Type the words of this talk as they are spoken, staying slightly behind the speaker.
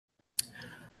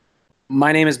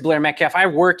My name is Blair Metcalf. I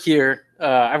work here.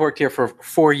 I've worked here for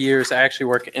 4 years. I actually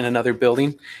work in another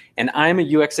building, and I'm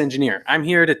a UX engineer. I'm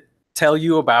here to tell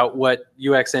you about what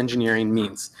UX engineering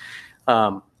means.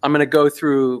 I'm going to go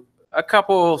through a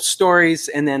couple stories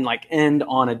and then end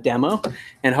on a demo.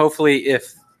 And hopefully,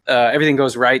 if everything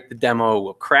goes right, the demo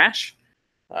will crash,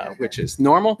 which is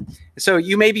normal. So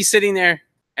you may be sitting there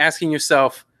asking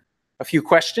yourself a few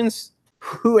questions.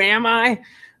 Who am I?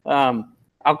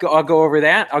 I'll go over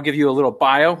that. I'll give you a little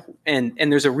bio, and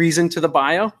there's a reason to the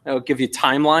bio. I'll give you a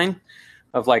timeline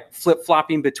of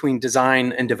flip-flopping between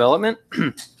design and development.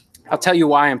 I'll tell you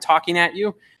why I'm talking at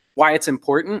you, why it's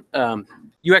important.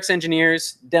 UX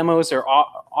engineers, demos are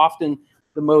often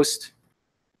the most...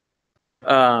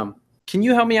 can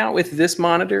you help me out with this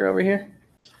monitor over here?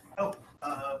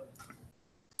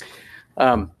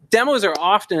 Demos are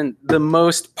often the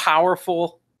most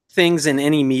powerful things in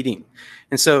any meeting.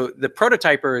 And so the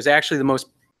prototyper is actually the most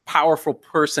powerful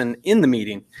person in the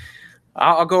meeting.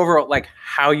 I'll go over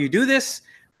how you do this,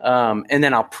 and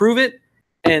then I'll prove it,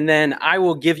 and then I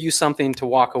will give you something to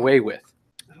walk away with.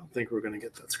 I don't think we're going to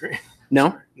get that screen. No?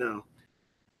 Sorry. No.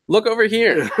 Look over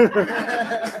here.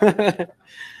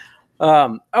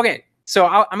 Okay, so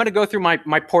I'm going to go through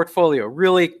my portfolio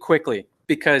really quickly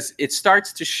because it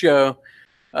starts to show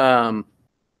a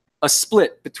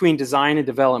split between design and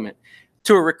development.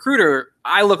 To a recruiter,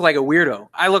 I look like a weirdo.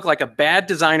 I look like a bad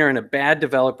designer and a bad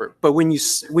developer. But when you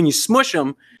smush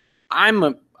them, I'm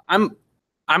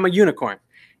a unicorn.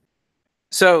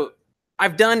 So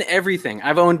I've done everything.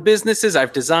 I've owned businesses.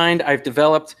 I've designed. I've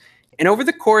developed. And over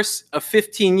the course of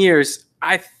 15 years,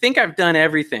 I think I've done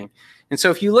everything. And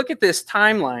so if you look at this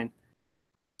timeline,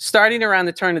 starting around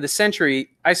the turn of the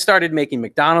century, I started making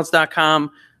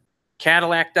McDonald's.com,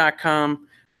 Cadillac.com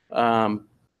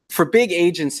for big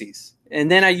agencies. And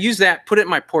then I used that, put it in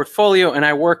my portfolio, and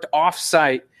I worked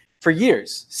off-site for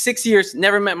years. 6 years,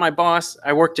 never met my boss.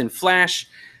 I worked in Flash.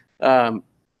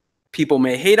 People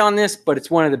may hate on this, but it's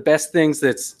one of the best things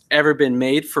that's ever been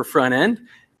made for front end.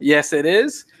 Yes, it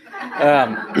is.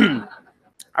 I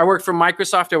worked for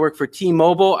Microsoft. I worked for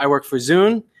T-Mobile. I worked for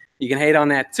Zoom. You can hate on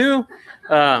that too.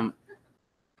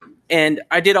 And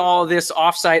I did all of this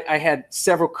off-site. I had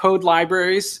several code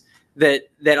libraries that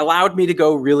allowed me to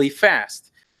go really fast.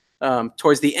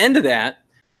 Towards the end of that,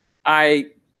 I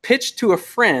pitched to a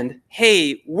friend,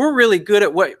 hey, we're really good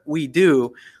at what we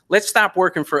do. Let's stop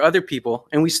working for other people.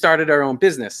 And we started our own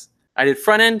business. I did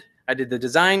front end. I did the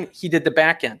design. He did the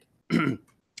back end. And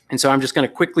so I'm just going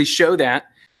to quickly show that.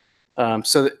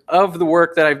 So of the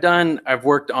work that I've done, I've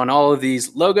worked on all of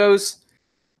these logos.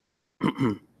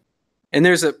 And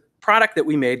there's a product that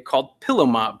we made called Pillow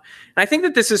Mob. And I think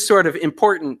that this is sort of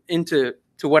important to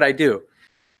what I do.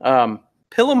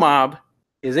 Pillow Mob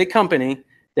is a company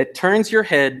that turns your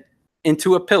head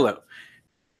into a pillow.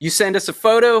 You send us a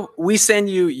photo, we send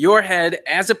you your head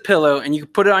as a pillow, and you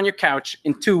can put it on your couch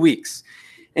in 2 weeks.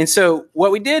 And so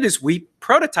what we did is we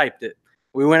prototyped it.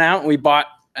 We went out and we bought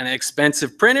an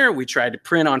expensive printer. We tried to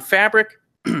print on fabric.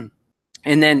 And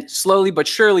then slowly but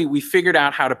surely, we figured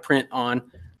out how to print on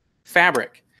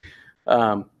fabric.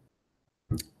 I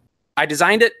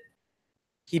designed it.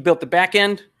 He built the back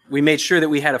end. We made sure that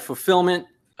we had a fulfillment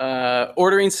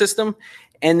ordering system.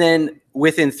 And then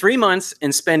within 3 months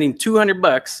and spending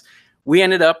 $200, we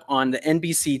ended up on the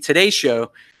NBC Today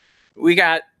show. We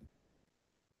got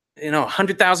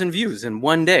 100,000 views in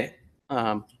one day.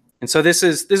 And so this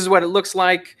is what it looks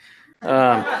like. So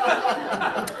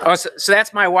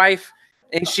that's my wife,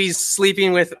 and she's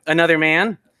sleeping with another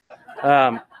man.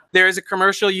 There is a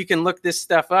commercial. You can look this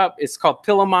stuff up. It's called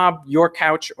Pillow Mob, Your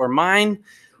Couch or Mine.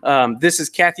 This is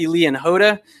Kathy Lee and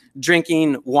Hoda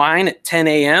drinking wine at 10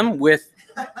 a.m. with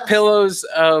pillows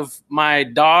of my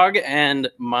dog and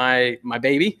my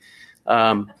baby.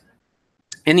 And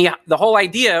the whole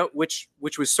idea, which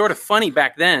was sort of funny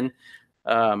back then,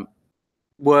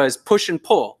 was push and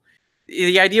pull.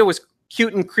 The idea was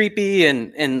cute and creepy,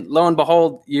 and lo and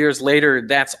behold, years later,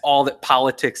 that's all that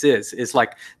politics is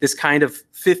like this kind of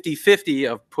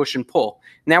 50-50 of push and pull.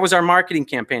 And that was our marketing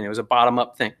campaign. It was a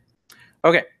bottom-up thing.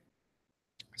 Okay,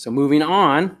 so moving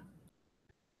on,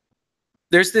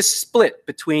 there's this split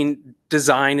between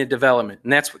design and development,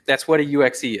 and that's what a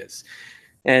UXE is.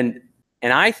 And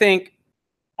I think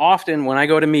often when I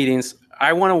go to meetings,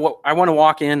 I want to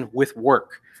walk in with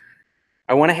work.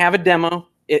 I want to have a demo.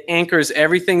 It anchors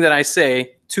everything that I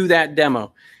say to that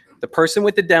demo. The person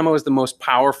with the demo is the most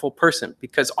powerful person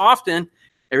because often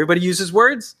everybody uses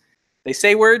words. They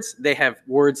say words, they have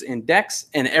words in decks,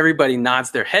 and everybody nods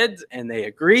their heads and they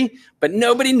agree, but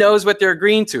nobody knows what they're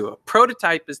agreeing to. A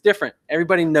prototype is different.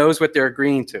 Everybody knows what they're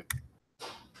agreeing to.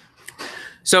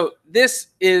 So this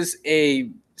is a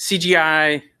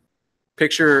CGI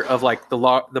picture of like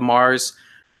the Mars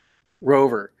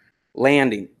rover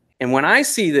landing. And when I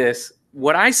see this,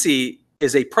 what I see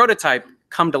is a prototype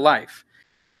come to life.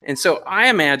 And so I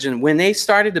imagine when they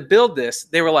started to build this,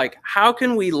 they were like, how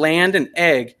can we land an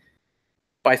egg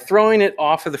by throwing it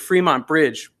off of the Fremont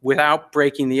Bridge without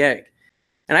breaking the egg?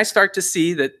 And I start to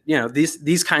see that, you know,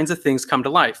 these kinds of things come to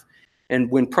life. And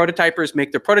when prototypers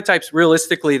make their prototypes,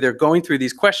 realistically, they're going through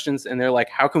these questions and they're like,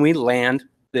 how can we land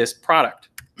this product?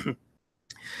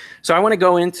 So I want to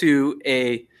go into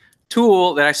a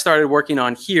tool that I started working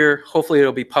on here. Hopefully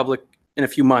it'll be public in a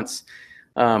few months.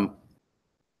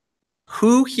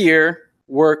 Who here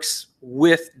works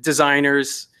with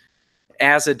designers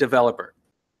as a developer?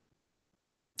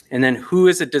 And then who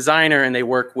is a designer and they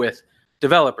work with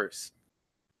developers?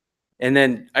 And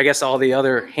then I guess all the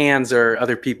other hands are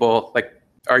other people, like,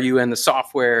 are you in the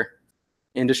software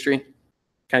industry?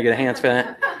 Can I get a hands for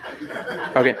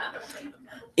that? Okay.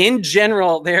 In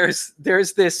general, there's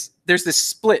this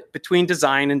split between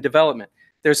design and development.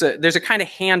 There's a kind of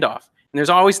handoff, and there's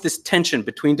always this tension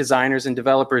between designers and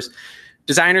developers.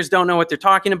 Designers don't know what they're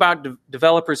talking about.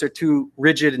 Developers are too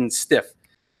rigid and stiff.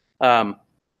 And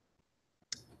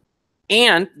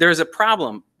there's a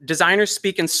problem. Designers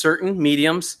speak in certain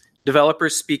mediums.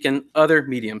 Developers speak in other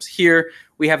mediums. Here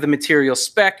we have the material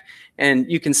spec,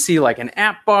 and you can see like an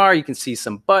app bar. You can see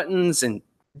some buttons and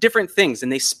different things,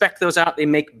 and they spec those out. They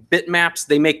make bitmaps.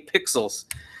 They make pixels.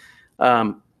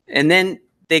 And then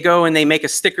they go and they make a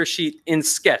sticker sheet in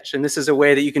Sketch. And this is a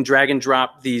way that you can drag and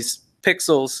drop these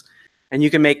pixels, and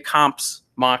you can make comps,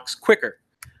 mocks quicker.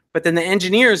 But then the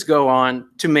engineers go on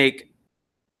to make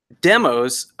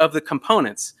demos of the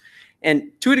components.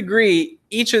 And to a degree,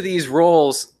 each of these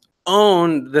roles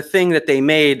own the thing that they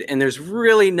made, and there's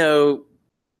really no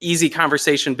easy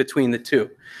conversation between the two.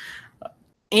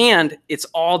 And it's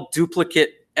all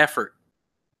duplicate effort.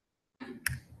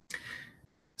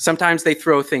 Sometimes they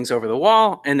throw things over the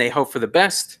wall and they hope for the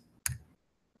best.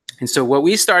 And so what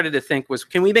we started to think was,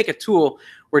 can we make a tool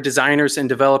where designers and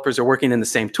developers are working in the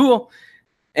same tool?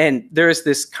 And there's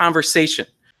this conversation.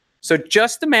 So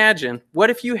just imagine,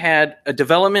 what if you had a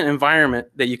development environment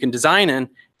that you can design in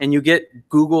and you get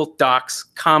Google Docs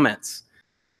comments?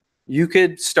 You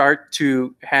could start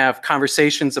to have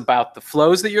conversations about the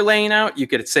flows that you're laying out. You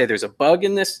could say there's a bug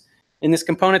in this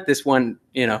component. This one,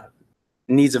 you know,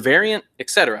 needs a variant,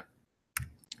 etc.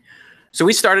 So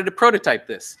we started to prototype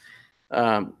this.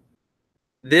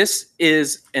 This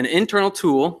is an internal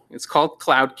tool. It's called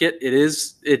CloudKit.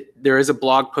 There is a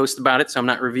blog post about it, so I'm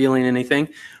not revealing anything.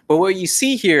 But what you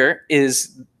see here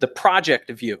is the project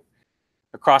view.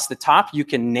 Across the top, you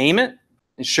can name it.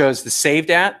 It shows the saved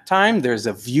at time. There's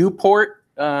a viewport.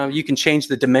 You can change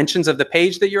the dimensions of the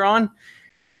page that you're on.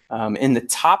 In the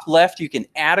top left, you can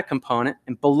add a component.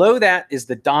 And below that is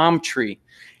the DOM tree.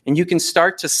 And you can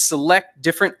start to select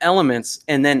different elements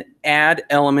and then add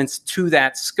elements to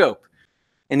that scope.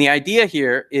 And the idea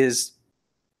here is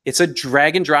it's a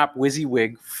drag and drop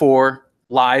WYSIWYG for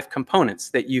live components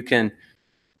that you can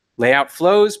lay out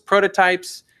flows,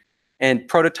 prototypes, and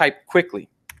prototype quickly.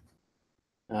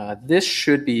 This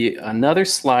should be another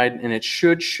slide, and it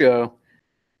should show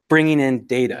bringing in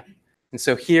data. And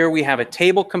so here we have a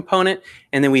table component,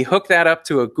 and then we hook that up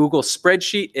to a Google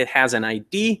spreadsheet. It has an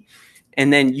ID,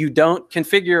 and then you don't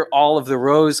configure all of the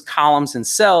rows, columns, and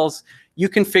cells. You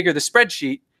configure the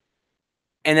spreadsheet,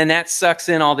 and then that sucks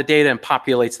in all the data and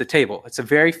populates the table. It's a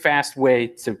very fast way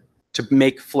to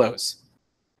make flows.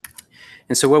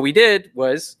 And so what we did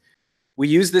was we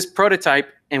used this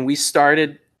prototype, and we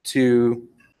started to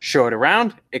show it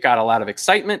around. It got a lot of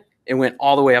excitement. It went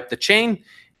all the way up the chain,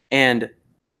 and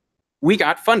we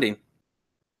got funding.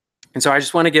 And so I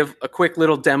just want to give a quick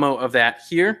little demo of that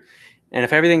here. And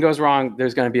if everything goes wrong,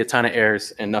 there's going to be a ton of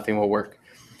errors and nothing will work.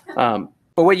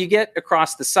 But what you get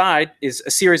across the side is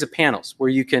a series of panels where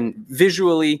you can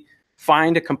visually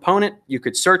find a component. You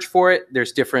could search for it.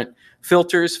 There's different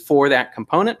filters for that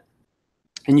component.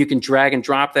 And you can drag and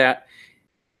drop that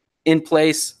in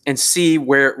place and see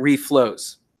where it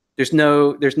reflows. There's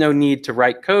no need to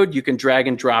write code. You can drag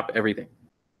and drop everything.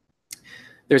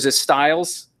 There's a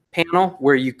styles panel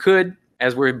where you could,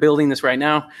 as we're building this right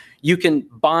now, you can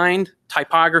bind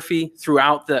typography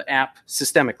throughout the app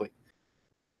systemically.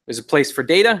 There's a place for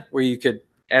data where you could,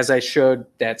 as I showed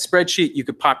that spreadsheet, you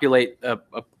could populate a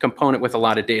component with a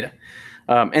lot of data.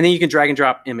 And then you can drag and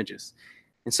drop images.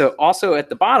 And so also at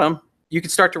the bottom, you can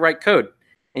start to write code.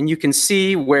 And you can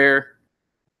see where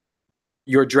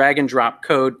your drag and drop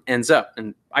code ends up.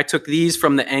 And I took these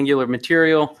from the Angular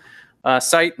material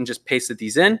site and just pasted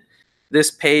these in.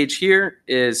 This page here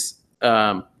is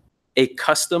a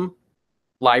custom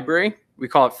library. We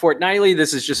call it fortnightly.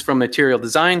 This is just from material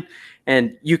design,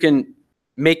 and you can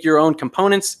make your own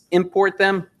components, import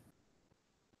them,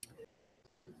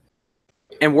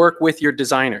 and work with your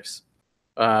designers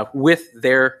with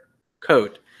their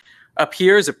code. Up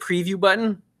here is a preview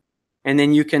button, and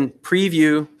then you can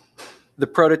preview the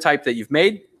prototype that you've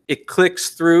made. It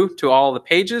clicks through to all the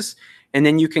pages, and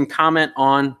then you can comment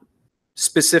on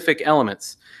specific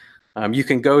elements. You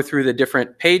can go through the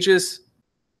different pages,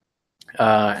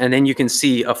 and then you can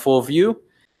see a full view.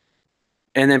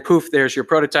 And then poof, there's your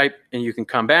prototype, and you can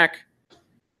come back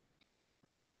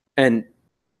and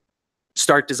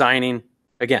start designing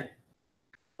again.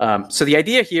 So the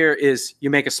idea here is you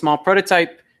make a small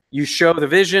prototype, you show the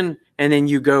vision, and then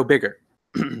you go bigger.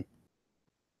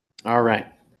 All right.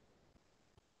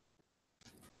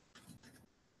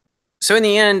 So in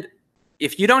the end,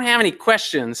 if you don't have any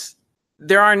questions,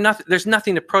 there's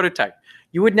nothing to prototype.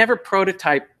 You would never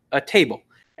prototype a table.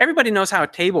 Everybody knows how a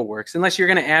table works, unless you're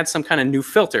going to add some kind of new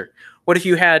filter. What if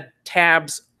you had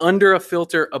tabs under a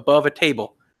filter above a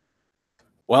table?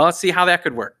 Well, let's see how that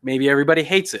could work. Maybe everybody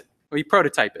hates it, or you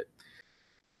prototype it.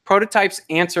 Prototypes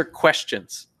answer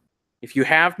questions. If you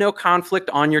have no conflict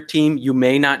on your team, you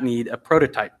may not need a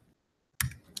prototype.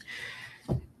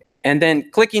 And then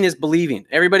clicking is believing.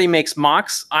 Everybody makes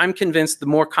mocks. I'm convinced the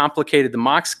more complicated the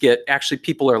mocks get, actually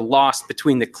people are lost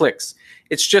between the clicks.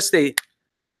 It's just a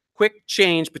quick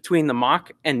change between the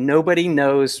mock, and nobody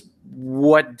knows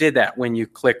what did that when you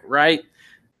click right.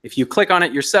 If you click on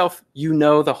it yourself, you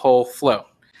know the whole flow.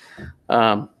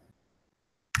 And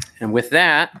with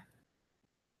that,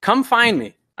 come find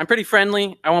me. I'm pretty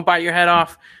friendly. I won't bite your head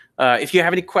off. If you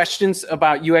have any questions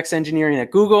about UX engineering at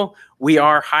Google, we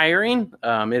are hiring.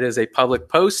 It is a public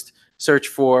post. Search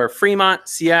for Fremont,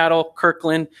 Seattle,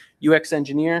 Kirkland, UX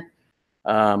engineer.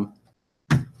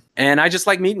 And I just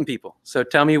like meeting people. So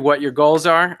tell me what your goals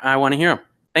are. I want to hear them.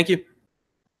 Thank you.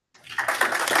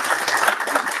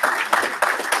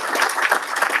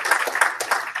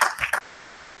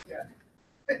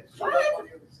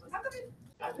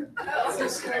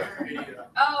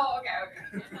 Oh,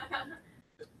 okay.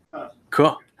 Cool.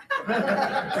 All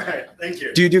right, thank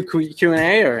you. Do you do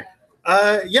Q&A or?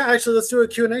 Yeah, actually, let's do a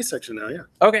Q&A section now, yeah.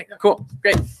 Okay, cool,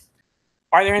 great.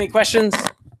 Are there any questions?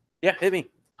 Yeah, hit me.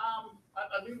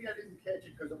 Maybe I didn't catch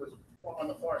it because it was on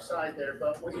the far side there,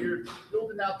 but when you're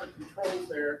building out the controls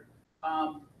there,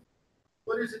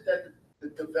 what is it that the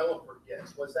developer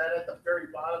gets? Was that at the very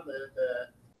bottom, the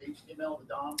HTML, the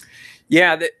DOM?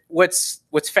 Yeah,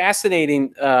 what's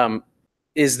fascinating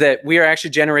is that we are actually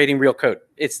generating real code.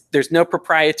 There's no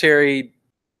proprietary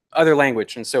other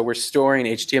language, and so we're storing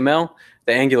HTML,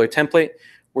 the Angular template,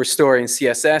 we're storing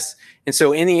CSS, and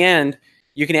so in the end,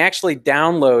 you can actually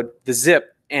download the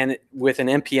zip, and with an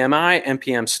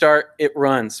npm start, it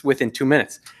runs within 2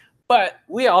 minutes. But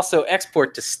we also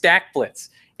export to StackBlitz,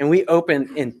 and we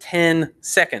open in 10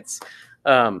 seconds.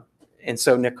 And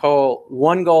so, Nicole,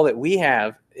 one goal that we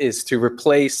have is to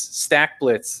replace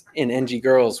StackBlitz in NG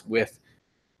Girls with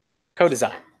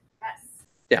co-design. Yes.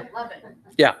 Yeah. Love it.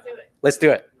 Yeah. Let's do it. Let's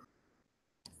do it.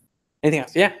 Anything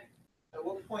else? Yeah. At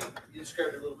what point, you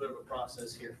described a little bit of a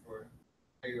process here for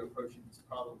how you're approaching these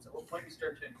problems. At what point do you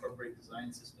start to incorporate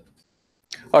design systems?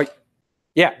 Oh,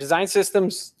 yeah. Design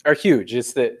systems are huge.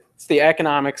 It's the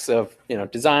economics of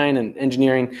design and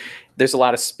engineering. There's a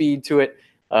lot of speed to it.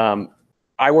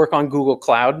 I work on Google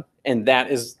Cloud, and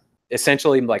that is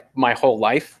essentially like my whole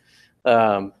life.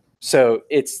 So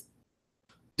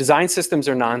design systems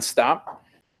are nonstop.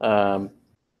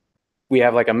 We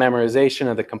have like a memorization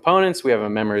of the components. We have a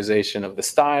memorization of the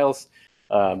styles.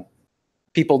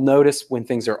 People notice when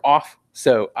things are off.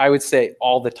 So I would say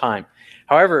all the time.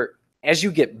 However, as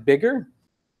you get bigger,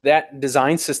 that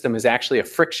design system is actually a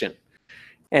friction.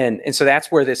 And so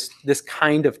that's where this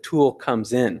kind of tool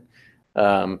comes in.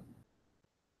 And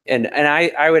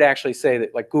I would actually say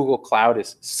that like Google Cloud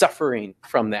is suffering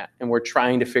from that. And we're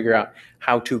trying to figure out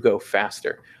how to go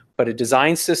faster. But a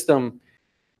design system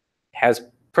has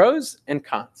pros and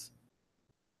cons.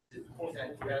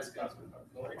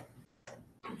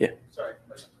 Yeah. Sorry.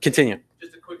 Continue.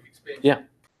 Just a quick expansion. Yeah.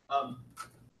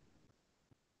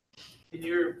 In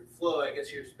your flow, I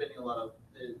guess you're spending a lot of,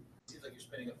 it seems like you're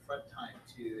spending upfront time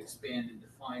to expand and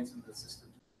define some of the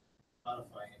systems,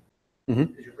 modifying it. Mm-hmm.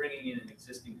 Because you're bringing in an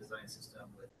existing design system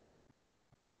with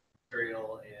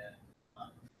material and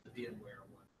the VMware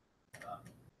one.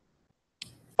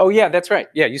 Oh, yeah, that's right.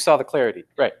 Yeah, you saw the clarity.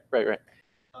 Right.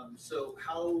 So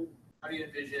how do you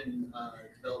envision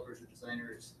developers or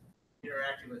designers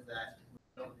interacting with that?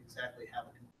 We don't exactly have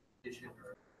a competition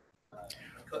or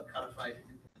a codified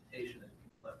implementation that you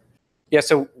can leverage. Yeah,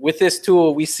 so with this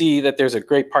tool, we see that there's a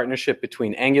great partnership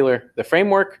between Angular, the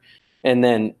framework, and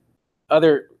then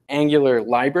other Angular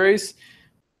libraries,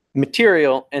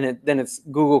 Material, and then it's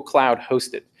Google Cloud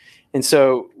hosted. And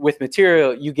so with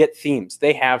Material, you get themes.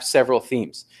 They have several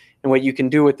themes. And what you can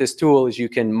do with this tool is you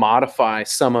can modify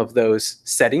some of those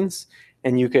settings,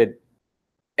 and you could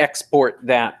export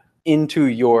that into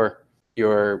your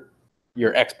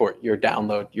export, your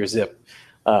download, your zip.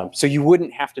 So you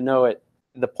wouldn't have to know it.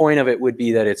 The point of it would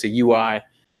be that it's a UI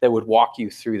that would walk you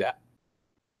through that.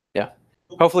 Yeah.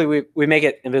 Hopefully we make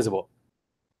it invisible.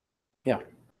 Yeah.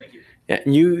 Thank you. Yeah.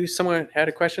 And someone had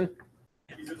a question?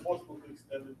 Is it possible to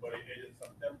extend it by adding some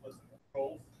templates and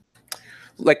controls?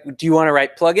 Like, do you want to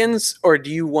write plugins, or do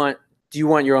you want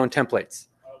your own templates?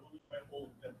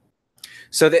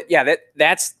 So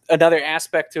that's another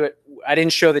aspect to it. I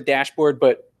didn't show the dashboard,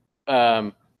 but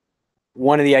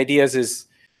one of the ideas is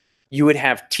you would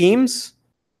have teams,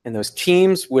 and those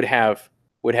teams would have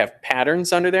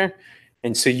patterns under there,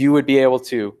 and so you would be able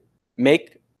to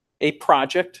make a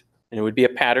project, and it would be a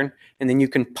pattern, and then you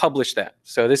can publish that.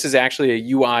 So this is actually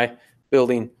a UI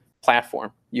building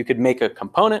platform. You could make a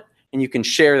component, and you can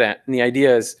share that. And the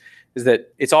idea is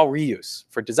that it's all reuse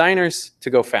for designers to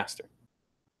go faster.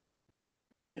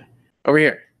 Over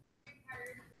here.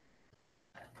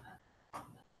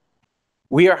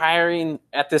 We are hiring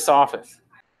at this office.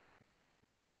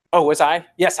 Oh, was I?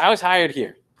 Yes, I was hired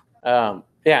here. Yeah,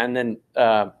 and then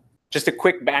just a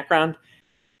quick background.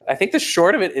 I think the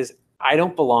short of it is I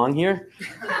don't belong here.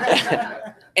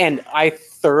 And I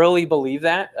thoroughly believe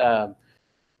that.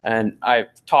 And I've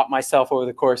taught myself over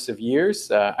the course of years.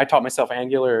 I taught myself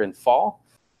Angular in fall.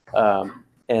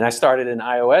 And I started in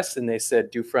iOS, and they said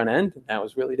do front end. That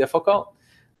was really difficult.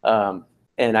 And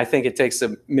I think it takes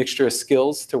a mixture of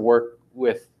skills to work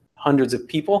with hundreds of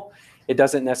people. It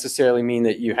doesn't necessarily mean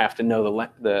that you have to know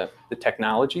the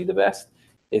technology the best.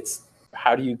 It's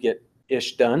how do you get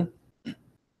ish done?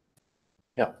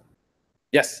 Yeah.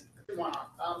 Yes. You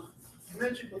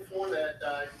mentioned before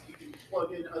that you can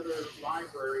plug in other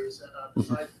libraries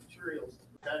besides materials.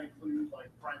 Would that include like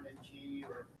PrimeNG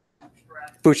or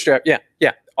Bootstrap? Bootstrap,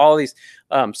 yeah, all of these.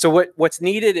 So what's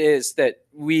needed is that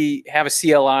we have a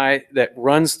CLI that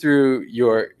runs through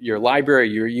your library,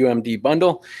 your UMD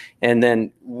bundle, and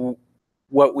then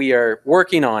what we are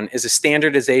working on is a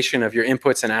standardization of your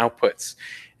inputs and outputs.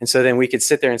 And so then we could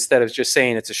sit there, instead of just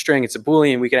saying it's a string, it's a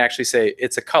Boolean, we could actually say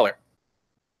it's a color.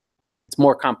 It's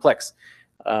more complex.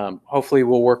 Hopefully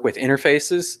we'll work with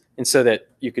interfaces, and so that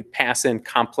you could pass in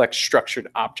complex structured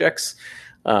objects.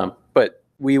 But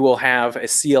we will have a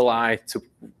CLI to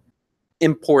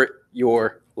import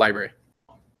your library.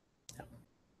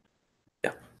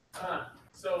 Yeah.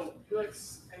 So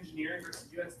UX engineering versus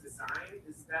UX design,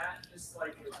 is that just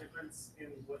like a difference in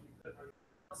what you put on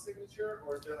the signature,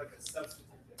 or is there like a substantive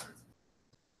difference?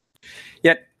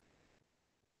 Yeah.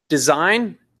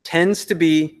 Design tends to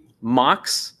be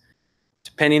mocks,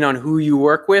 depending on who you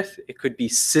work with. It could be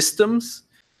systems,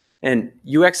 and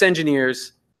UX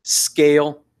engineers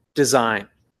scale design.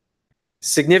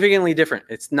 Significantly different.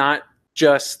 It's not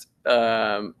just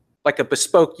like a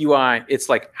bespoke UI. It's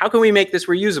like, how can we make this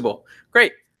reusable?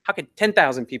 Great. How can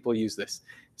 10,000 people use this?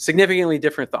 Significantly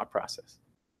different thought process.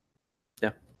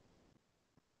 Yeah.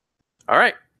 All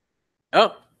right.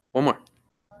 Oh, one more.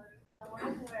 I want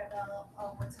to hear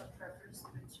about what's the preference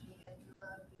between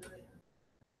Angular and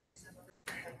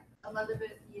I'm a little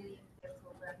bit new in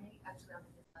programming. Actually, I'm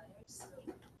a designer, so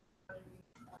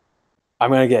I'm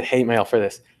going to get hate mail for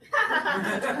this.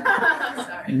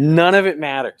 sorry. None of it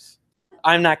matters.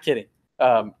 I'm not kidding.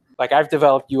 Like, I've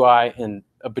developed UI in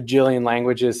a bajillion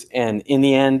languages, and in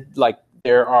the end, like,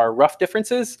 there are rough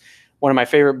differences. One of my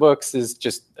favorite books is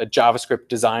just a JavaScript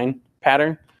design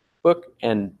pattern book,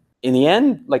 and in the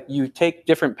end, like, you take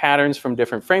different patterns from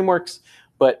different frameworks,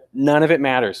 but none of it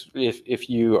matters. If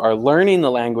you are learning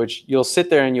the language, you'll sit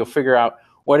there and you'll figure out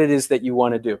what it is that you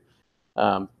want to do.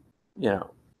 You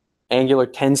know, Angular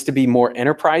tends to be more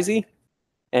enterprisey,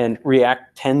 and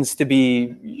React tends to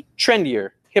be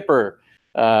trendier, hipper,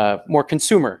 more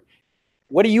consumer.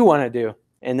 What do you want to do?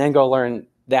 And then go learn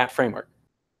that framework.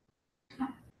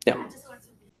 Yeah. I just want to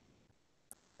be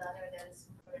better that is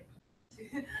important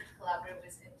to collaborate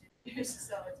with engineers,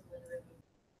 so it's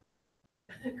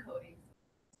literally coding.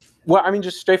 Well, I mean,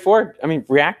 just straightforward. I mean,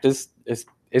 React is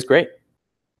great.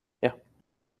 Yeah.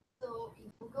 So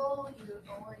in Google, you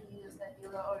only use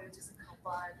Angular, or you just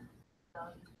combine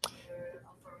your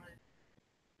format?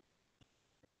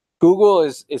 Google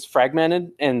is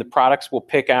fragmented, and the products will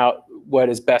pick out what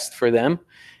is best for them.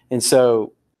 And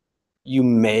so you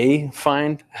may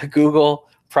find a Google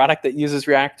product that uses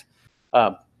React,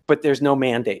 but but there's no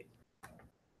mandate.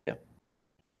 There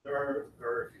are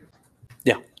a few.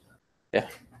 Yeah.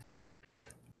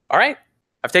 All right.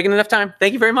 I've taken enough time.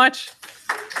 Thank you very much.